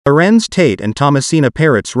Larenz Tate and Tomasina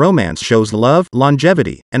Parrott's romance shows love,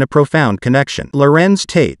 longevity, and a profound connection. Larenz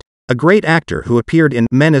Tate, a great actor who appeared in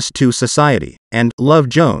Menace to Society and Love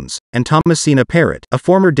Jones, and Tomasina Parrott, a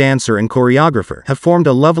former dancer and choreographer, have formed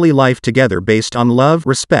a lovely life together based on love,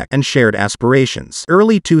 respect, and shared aspirations.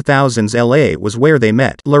 Early 2000s LA was where they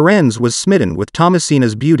met. Larenz was smitten with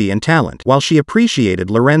Tomasina's beauty and talent, while she appreciated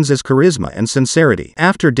Larenz's charisma and sincerity.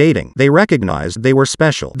 After dating, they recognized they were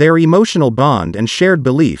special. Their emotional bond and shared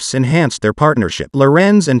beliefs enhanced their partnership.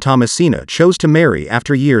 Larenz and Tomasina chose to marry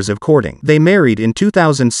after years of courting. They married in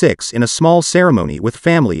 2006 in a small ceremony with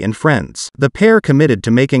family and friends. The pair committed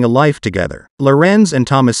to making a life together. Larenz and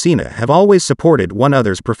Tomasina have always supported one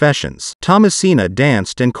another's professions. Tomasina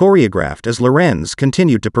danced and choreographed as Larenz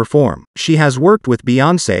continued to perform. She has worked with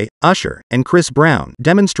Beyoncé, Usher, and Chris Brown,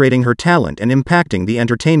 demonstrating her talent and impacting the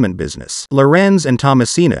entertainment business. Larenz and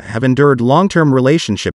Tomasina have endured long-term relationship